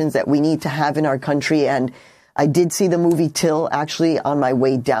conversations that we need to have in our country. And I did see the movie Till actually on my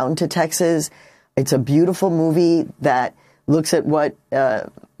way down to Texas. It's a beautiful movie that looks at what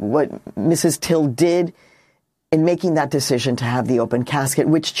Mrs. Till did in making that decision to have the open casket,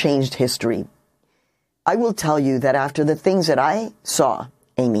 which changed history. I will tell you that after the things that I saw,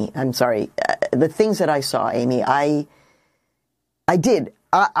 Amy, the things that I saw, Amy, I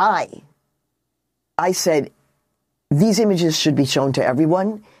said, these images should be shown to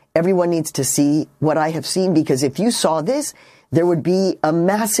everyone. Everyone needs to see what I have seen, because if you saw this, there would be a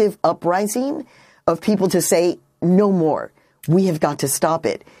massive uprising of people to say, no more. We have got to stop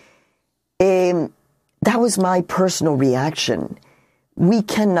it. That was my personal reaction. We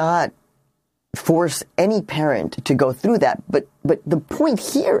cannot force any parent to go through that. But the point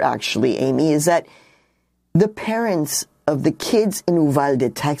here, actually, Amy, is that the parents of the kids in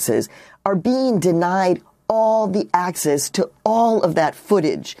Uvalde, Texas, are being denied all the access to all of that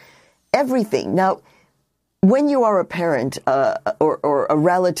footage, everything. Now, when you are a parent or a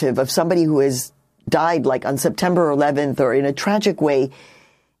relative of somebody who has died, like on September 11th or in a tragic way,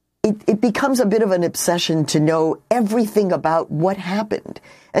 it becomes a bit of an obsession to know everything about what happened.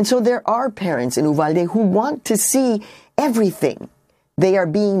 And so there are parents in Uvalde who want to see everything. They are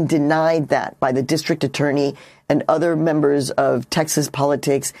being denied that by the district attorney and other members of Texas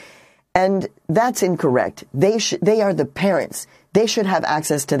politics. And that's incorrect. They are the parents. They should have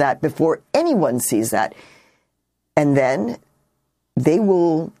access to that before anyone sees that. And then they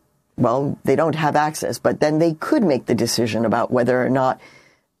will well, they don't have access, but then they could make the decision about whether or not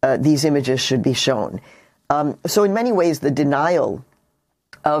these images should be shown. So in many ways, the denial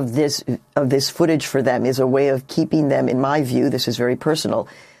of this footage for them is a way of keeping them, in my view, this is very personal,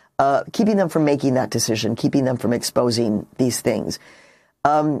 keeping them from making that decision, keeping them from exposing these things.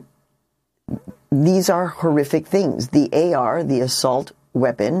 These are horrific things. The AR, the assault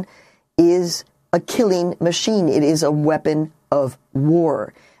weapon, is a killing machine. It is a weapon of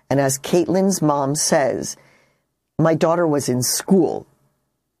war. And as Caitlin's mom says, my daughter was in school,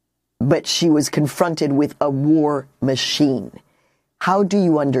 but she was confronted with a war machine. How do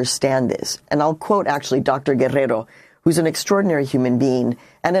you understand this? And I'll quote actually Dr. Guerrero, who's an extraordinary human being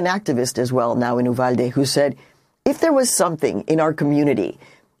and an activist as well now in Uvalde, who said, if there was something in our community,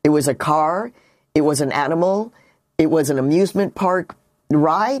 it was a car, it was an animal, it was an amusement park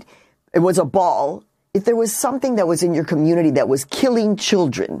ride, it was a ball, if there was something that was in your community that was killing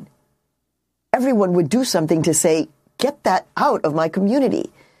children, everyone would do something to say, get that out of my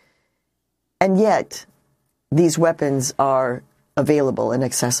community. And yet, these weapons are available and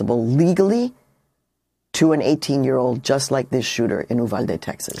accessible legally to an 18-year-old just like this shooter in Uvalde,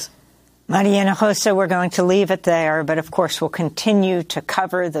 Texas. Maria Hinojosa, we're going to leave it there, but of course we'll continue to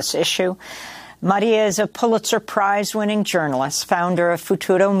cover this issue. Maria is a Pulitzer Prize-winning journalist, founder of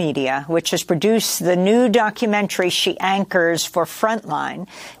Futuro Media, which has produced the new documentary she anchors for Frontline,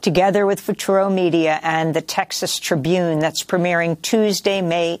 together with Futuro Media and the Texas Tribune, that's premiering Tuesday,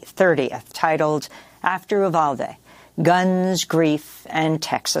 May 30th, titled After Uvalde, Guns, Grief, and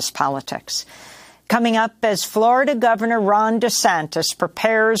Texas Politics. Coming up, as Florida Governor Ron DeSantis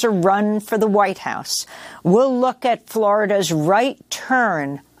prepares a run for the White House, we'll look at Florida's right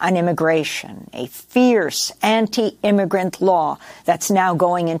turn on immigration, a fierce anti-immigrant law that's now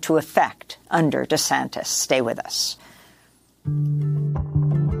going into effect under DeSantis. Stay with us.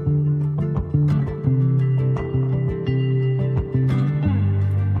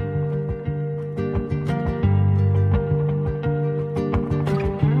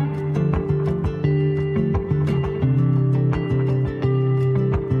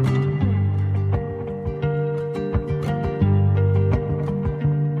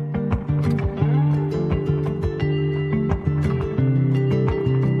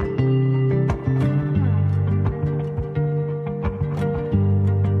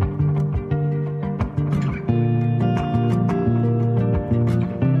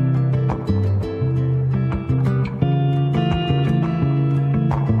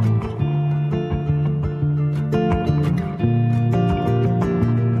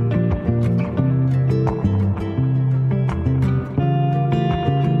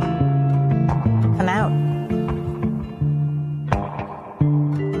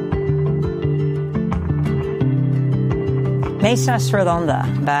 Mesas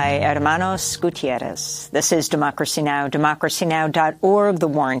Redonda by Hermanos Gutierrez. This is Democracy Now!, democracynow.org, The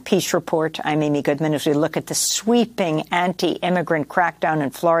War and Peace Report. I'm Amy Goodman as we look at the sweeping anti-immigrant crackdown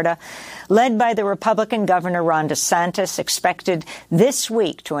in Florida, led by the Republican Governor Ron DeSantis, expected this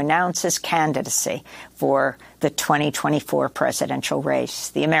week to announce his candidacy for the 2024 presidential race.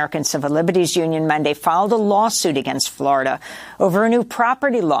 The American Civil Liberties Union Monday filed a lawsuit against Florida over a new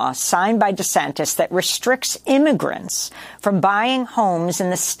property law signed by DeSantis that restricts immigrants from buying homes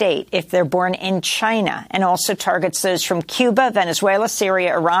in the state if they're born in China, and also targets those from Cuba, Venezuela,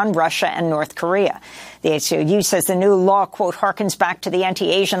 Syria, Iran, Russia, and North Korea. The ACLU says the new law, quote, harkens back to the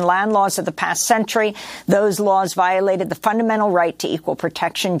anti-Asian land laws of the past century. Those laws violated the fundamental right to equal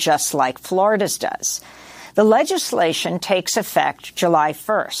protection, just like Florida's does. The legislation takes effect July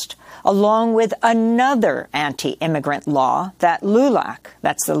 1st, along with another anti-immigrant law that LULAC,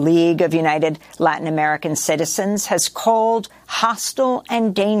 that's the League of United Latin American Citizens, has called hostile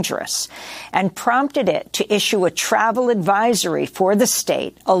and dangerous, and prompted it to issue a travel advisory for the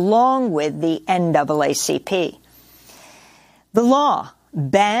state, along with the NAACP. The law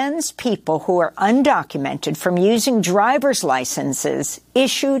bans people who are undocumented from using driver's licenses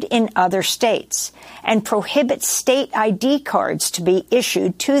issued in other states and prohibits state ID cards to be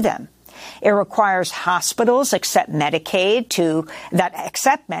issued to them. It requires hospitals that accept Medicaid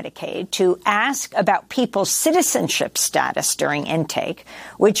to ask about people's citizenship status during intake,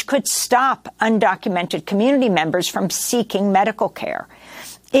 which could stop undocumented community members from seeking medical care.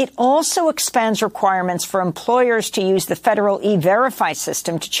 It also expands requirements for employers to use the federal E-Verify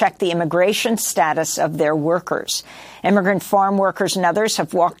system to check the immigration status of their workers. Immigrant farm workers and others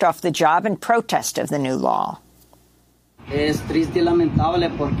have walked off the job in protest of the new law. Es triste y lamentable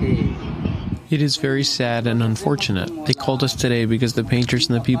porque it is very sad and unfortunate. They called us today because the painters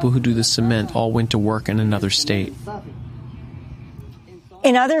and the people who do the cement all went to work in another state.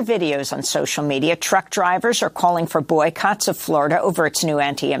 In other videos on social media, truck drivers are calling for boycotts of Florida over its new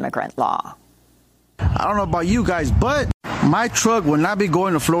anti-immigrant law. I don't know about you guys, but my truck will not be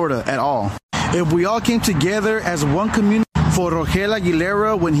going to Florida at all. If we all came together as one community for Rogel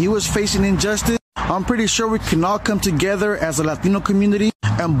Aguilera when he was facing injustice, I'm pretty sure we can all come together as a Latino community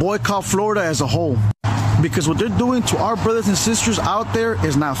and boycott Florida as a whole. Because what they're doing to our brothers and sisters out there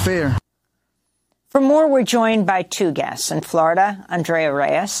is not fair. For more, we're joined by two guests. In Florida, Andrea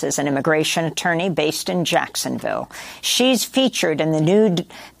Reyes is an immigration attorney based in Jacksonville. She's featured in the new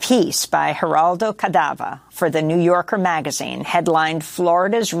piece by Geraldo Cadava for the New Yorker magazine, headlined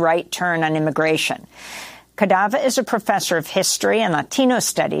Florida's Right Turn on Immigration. Cadava is a professor of history and Latino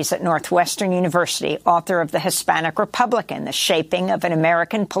studies at Northwestern University, author of The Hispanic Republican, The Shaping of an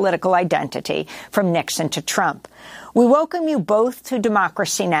American Political Identity from Nixon to Trump. We welcome you both to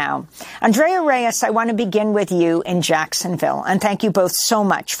Democracy Now! Andrea Reyes, I want to begin with you in Jacksonville, and thank you both so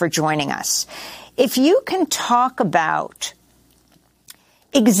much for joining us. If you can talk about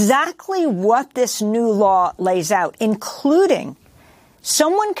exactly what this new law lays out, including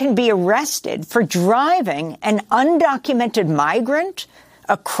someone can be arrested for driving an undocumented migrant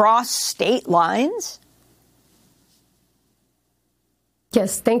across state lines?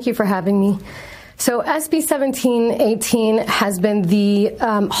 Yes, thank you for having me. So SB 1718 has been the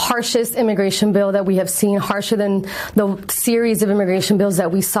harshest immigration bill that we have seen, harsher than the series of immigration bills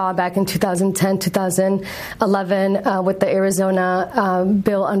that we saw back in 2010, 2011 with the Arizona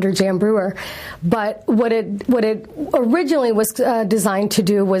bill under Jan Brewer. But what it originally was designed to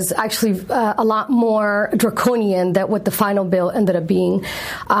do was actually a lot more draconian than what the final bill ended up being.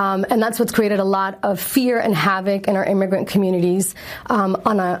 And that's what's created a lot of fear and havoc in our immigrant communities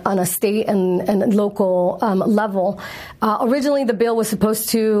on a state and local level. Originally, the bill was supposed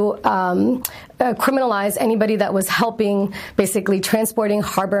to criminalize anybody that was helping, basically transporting,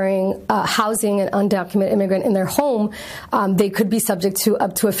 harboring, housing an undocumented immigrant in their home. They could be subject to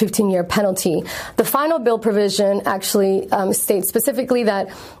up to a 15-year penalty. The final bill provision actually states specifically that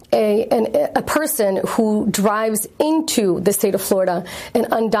a person who drives into the state of Florida, an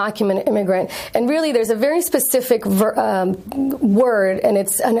undocumented immigrant, and really there's a very specific word, and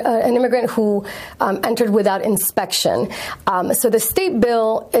it's an immigrant who entered without inspection. So the state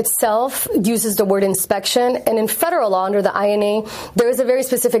bill itself uses the word inspection, and in federal law under the INA, there is a very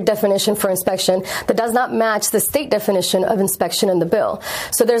specific definition for inspection that does not match the state definition of inspection in the bill.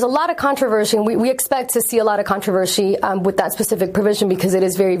 So there's a lot of controversy, and we expect to see a lot of controversy with that specific provision because it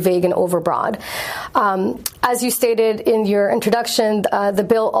is very vague and overbroad. As you stated in your introduction, the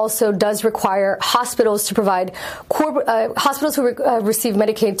bill also does require hospitals to provide hospitals who receive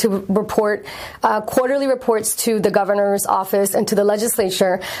Medicaid to report quarterly reports to the governor's office and to the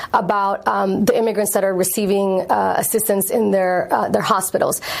legislature about the immigrants that are receiving assistance in their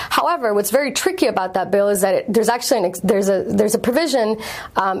hospitals. However, what's very tricky about that bill is that there's actually there's a provision,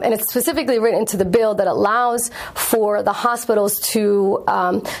 and it's specifically written into the bill that allows for the hospitals to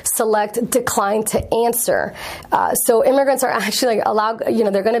select decline to answer. So immigrants are actually allowed,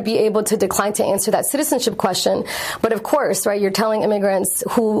 they're going to be able to decline to answer that citizenship question. But of course, right, you're telling immigrants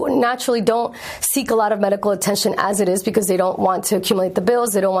who naturally don't seek a lot of medical attention as it is because they don't want to accumulate the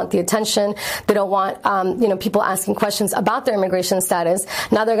bills, they don't want the attention, they don't want, people asking questions about their immigration status.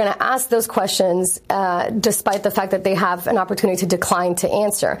 Now they're going to ask those questions despite the fact that they have an opportunity to decline to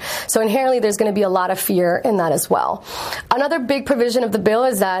answer. So inherently, there's going to be a lot of fear in that as well. Another big provision of the bill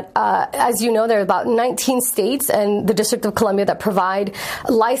is that, as you know, there are about 19 states and the District of Columbia that provide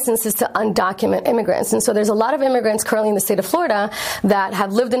licenses to undocumented immigrants. And so there's a lot of immigrants currently in the state of Florida that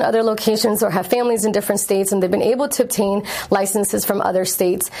have lived in other locations or have families in different states, and they've been able to obtain licenses from other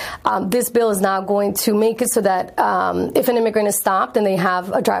states. This bill is now going to make it so that if an immigrant is stopped and they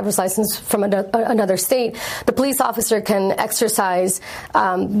have a driver's license from another state, the police officer can exercise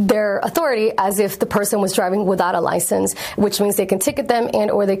their authority as if the person was driving without a license, which means they can ticket them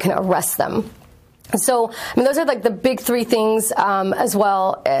and or they can arrest them. So, those are like the big three things as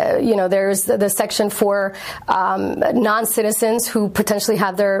well. There's the section for non-citizens who potentially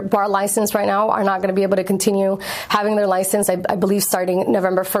have their bar license right now are not going to be able to continue having their license, I believe, starting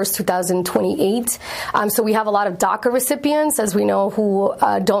November 1st, 2028. So we have a lot of DACA recipients, as we know, who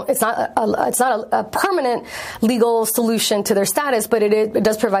it's not a permanent legal solution to their status, but it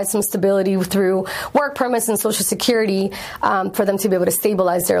does provide some stability through work permits and Social Security for them to be able to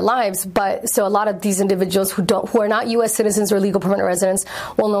stabilize their lives. But so a lot of these individuals who are not U.S. citizens or legal permanent residents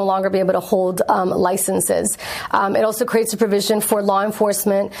will no longer be able to hold licenses. It also creates a provision for law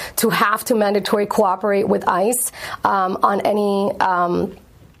enforcement to have to mandatory cooperate with ICE on any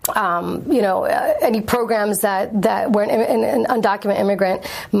any programs that where an undocumented immigrant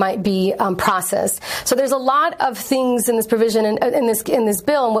might be processed. So there's a lot of things in this provision in this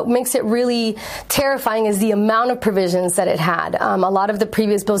bill, and what makes it really terrifying is the amount of provisions that it had. A lot of the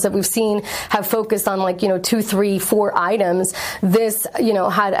previous bills that we've seen have focused on 2, 3, 4 items. This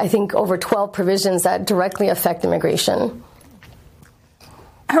had, I think, over 12 provisions that directly affect immigration.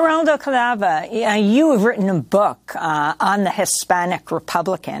 Geraldo Cadava, you have written a book on the Hispanic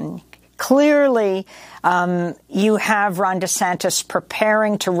Republican. Clearly, you have Ron DeSantis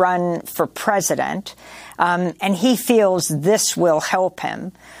preparing to run for president, and he feels this will help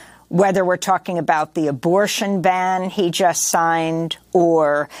him, whether we're talking about the abortion ban he just signed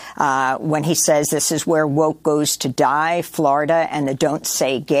or when he says this is where woke goes to die, Florida, and the Don't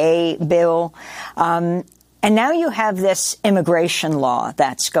Say Gay bill. And now you have this immigration law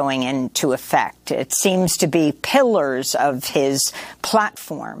that's going into effect. It seems to be pillars of his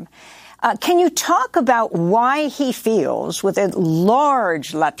platform. Can you talk about why he feels, with a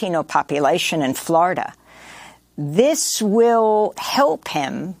large Latino population in Florida, this will help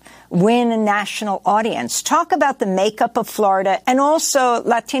him win a national audience? Talk about the makeup of Florida and also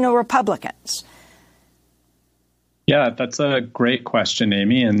Latino Republicans. Yeah, that's a great question,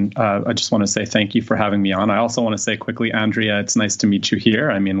 Amy. And I just want to say thank you for having me on. I also want to say quickly, Andrea, it's nice to meet you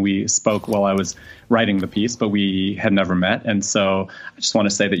here. I mean, we spoke while I was writing the piece, but we had never met. And so I just want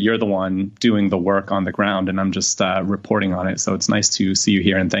to say that you're the one doing the work on the ground, and I'm just reporting on it. So it's nice to see you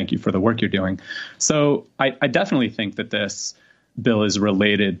here, and thank you for the work you're doing. So I definitely think that this bill is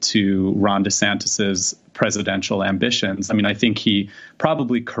related to Ron DeSantis's presidential ambitions. I mean, I think he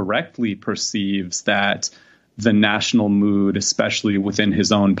probably correctly perceives that the national mood, especially within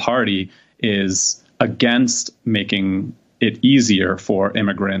his own party, is against making it easier for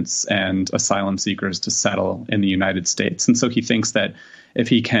immigrants and asylum seekers to settle in the United States. And so he thinks that if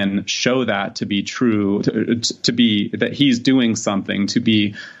he can show that to be true, to be that he's doing something to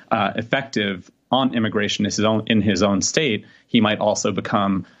be effective on immigration in his own state, he might also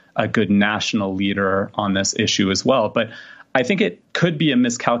become a good national leader on this issue as well. But I think it could be a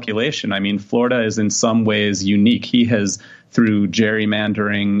miscalculation. I mean, Florida is in some ways unique. He has, through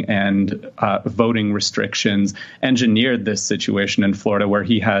gerrymandering and voting restrictions, engineered this situation in Florida where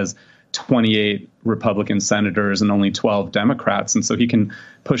he has 28 Republican senators and only 12 Democrats. And so he can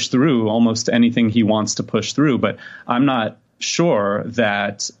push through almost anything he wants to push through. But I'm not sure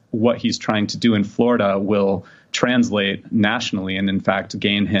that what he's trying to do in Florida will translate nationally and, in fact,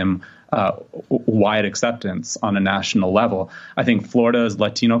 gain him wide acceptance on a national level. I think Florida's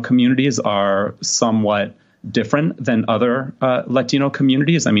Latino communities are somewhat different than other Latino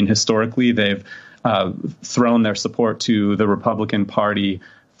communities. I mean, historically, they've thrown their support to the Republican Party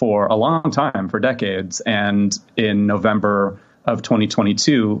for a long time, for decades. And in November of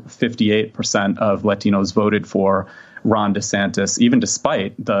 2022, 58% of Latinos voted for Ron DeSantis, even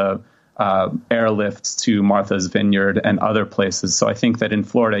despite the airlifts to Martha's Vineyard and other places. So I think that in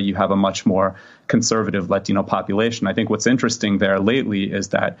Florida, you have a much more conservative Latino population. I think what's interesting there lately is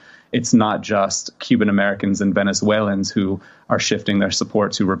that it's not just Cuban Americans and Venezuelans who are shifting their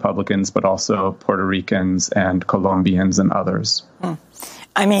support to Republicans, but also Puerto Ricans and Colombians and others.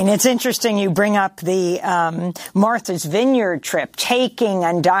 I mean, it's interesting you bring up the Martha's Vineyard trip, taking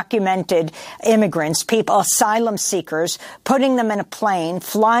undocumented immigrants, people, asylum seekers, putting them in a plane,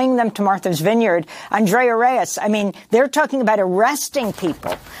 flying them to Martha's Vineyard. Andrea Reyes, I mean, they're talking about arresting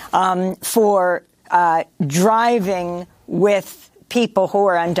people for driving with people who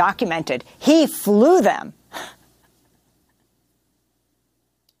are undocumented. He flew them.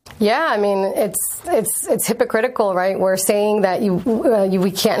 Yeah, I mean, it's hypocritical, right? We're saying that we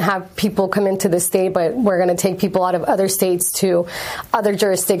can't have people come into the state, but we're going to take people out of other states to other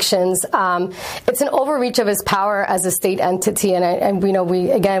jurisdictions. It's an overreach of his power as a state entity, and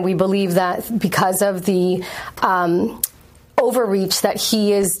we believe that because of the overreach that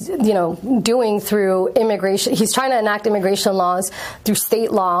he is, doing through immigration. He's trying to enact immigration laws through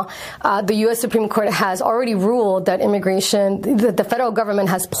state law. The U.S. Supreme Court has already ruled that the federal government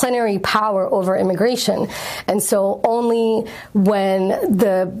has plenary power over immigration. And so only when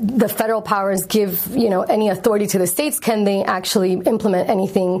the federal powers give, any authority to the states can they actually implement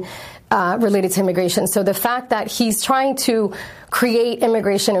anything related to immigration. So the fact that he's trying to create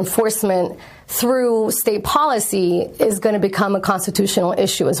immigration enforcement through state policy is going to become a constitutional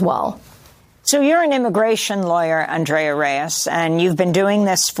issue as well. So you're an immigration lawyer, Andrea Reyes, and you've been doing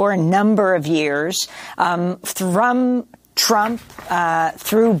this for a number of years, from Trump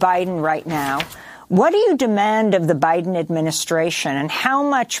through Biden right now. What do you demand of the Biden administration, and how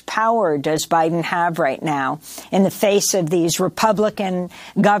much power does Biden have right now in the face of these Republican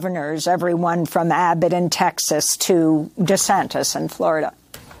governors, everyone from Abbott in Texas to DeSantis in Florida?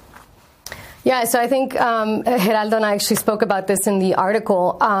 Yeah, so I think Geraldo and I actually spoke about this in the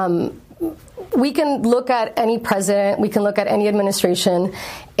article. We can look at any president, we can look at any administration,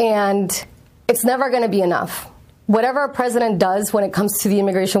 and it's never going to be enough. Whatever a president does when it comes to the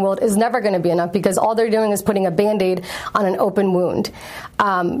immigration world is never going to be enough, because all they're doing is putting a Band-Aid on an open wound.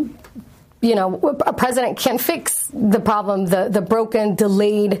 A president can't fix the problem, the broken,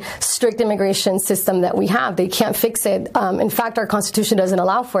 delayed, strict immigration system that we have. They can't fix it. In fact, our Constitution doesn't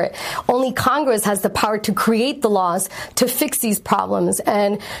allow for it. Only Congress has the power to create the laws to fix these problems.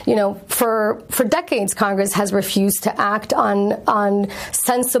 And, for decades, Congress has refused to act on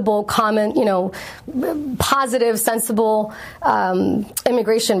sensible, common, positive, sensible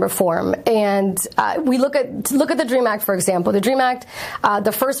immigration reform. And we look at the DREAM Act, for example. The DREAM Act,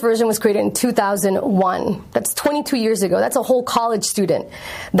 the first version was created in 2001. That's 22 years ago. That's a whole college student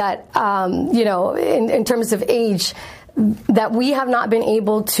that, in terms of age, that we have not been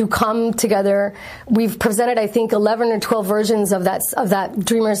able to come together. We've presented, I think, 11 or 12 versions of that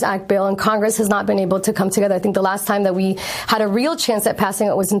Dreamers Act bill, and Congress has not been able to come together. I think the last time that we had a real chance at passing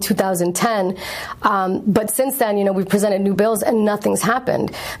it was in 2010. But since then, we've presented new bills and nothing's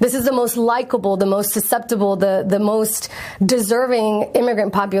happened. This is the most likable, the most susceptible, the most deserving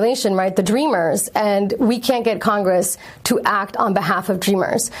immigrant population, right? The Dreamers. And we can't get Congress to act on behalf of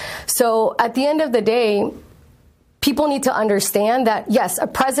Dreamers. So at the end of the day, people need to understand that, yes, a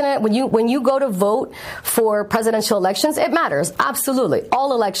president, when you go to vote for presidential elections, it matters. Absolutely.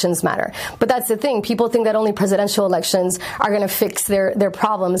 All elections matter. But that's the thing. People think that only presidential elections are going to fix their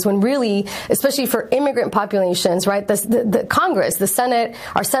problems, when really, especially for immigrant populations, right, the Congress, the Senate,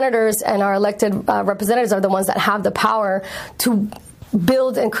 our senators and our elected representatives are the ones that have the power to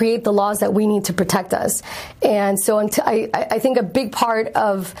build and create the laws that we need to protect us. And so I think a big part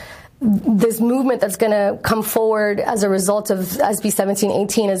of this movement that's going to come forward as a result of SB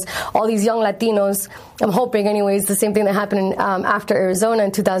 1718 is all these young Latinos. I'm hoping, anyways, the same thing that happened after Arizona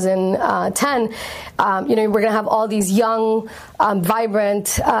in 2010. We're going to have all these young,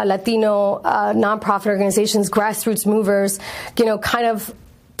 vibrant Latino nonprofit organizations, grassroots movers, kind of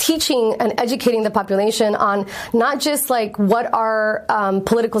teaching and educating the population on not just like what our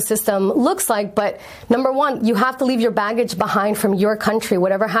political system looks like, but number one, you have to leave your baggage behind from your country.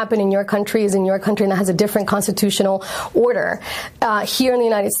 Whatever happened in your country is in your country, and that has a different constitutional order. Here in the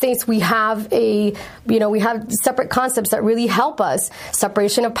United States, we have we have separate concepts that really help us.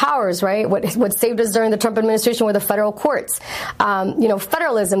 Separation of powers, right? What saved us during the Trump administration were the federal courts.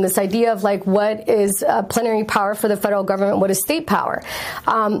 Federalism, this idea of like what is plenary power for the federal government, what is state power.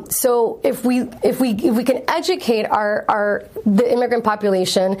 So if we can educate the immigrant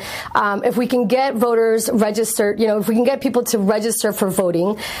population, if we can get voters registered, if we can get people to register for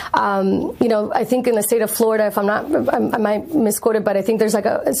voting, I think in the state of Florida, if I might misquote it, but I think there's like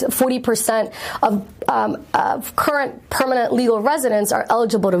 40% of current permanent legal residents are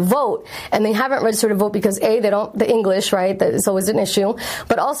eligible to vote, and they haven't registered to vote because they don't the English, right? That is always an issue,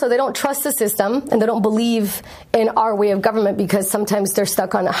 but also they don't trust the system and they don't believe in our way of government because sometimes they're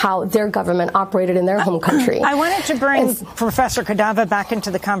stuck on how their government operated in their home country. I wanted to bring Professor Cordova back into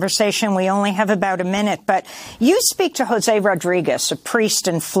the conversation. We only have about a minute, but you speak to Jose Rodriguez, a priest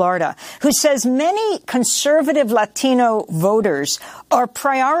in Florida, who says many conservative Latino voters are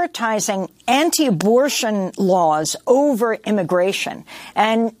prioritizing anti-abortion laws over immigration.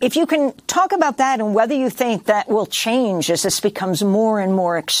 And if you can talk about that and whether you think that will change as this becomes more and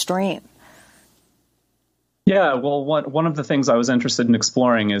more extreme. Yeah, well, one of the things I was interested in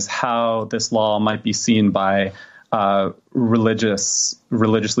exploring is how this law might be seen by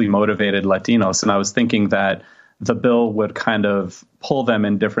religiously motivated Latinos. And I was thinking that the bill would kind of pull them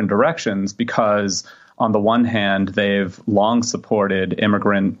in different directions because, on the one hand, they've long supported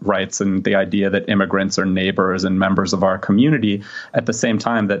immigrant rights and the idea that immigrants are neighbors and members of our community, at the same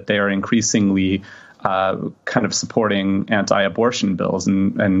time that they are increasingly kind of supporting anti-abortion bills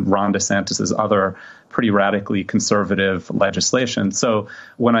and Ron DeSantis' other pretty radically conservative legislation. So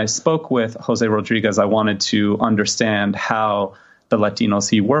when I spoke with Jose Rodriguez, I wanted to understand how the Latinos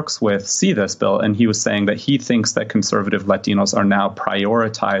he works with see this bill. And he was saying that he thinks that conservative Latinos are now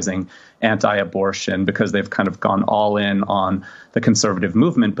prioritizing anti-abortion because they've kind of gone all in on the conservative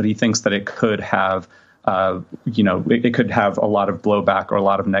movement. But he thinks that it could have it could have a lot of blowback or a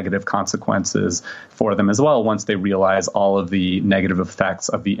lot of negative consequences for them as well once they realize all of the negative effects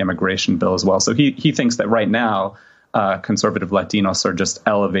of the immigration bill as well. So he thinks that right now conservative Latinos are just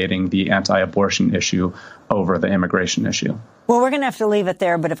elevating the anti-abortion issue over the immigration issue. Well, we're going to have to leave it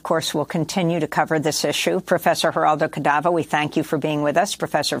there, but of course we'll continue to cover this issue. Professor Geraldo Cadava, we thank you for being with us,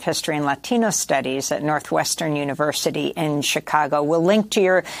 Professor of History and Latino Studies at Northwestern University in Chicago. We'll link to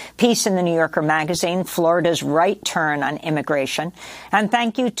your piece in the New Yorker magazine, Florida's Right Turn on Immigration. And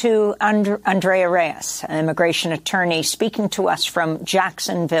thank you to Andrea Reyes, an immigration attorney, speaking to us from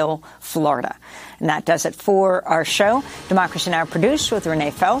Jacksonville, Florida. And that does it for our show. Democracy Now! Produced with Renee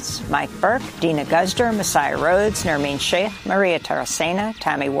Feltz, Mike Burke, Dina Guzder, Messiah Rhodes, Nermeen Sheikh, Maria Taracena,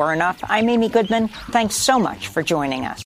 Tammy Warrenoff. I'm Amy Goodman. Thanks so much for joining us.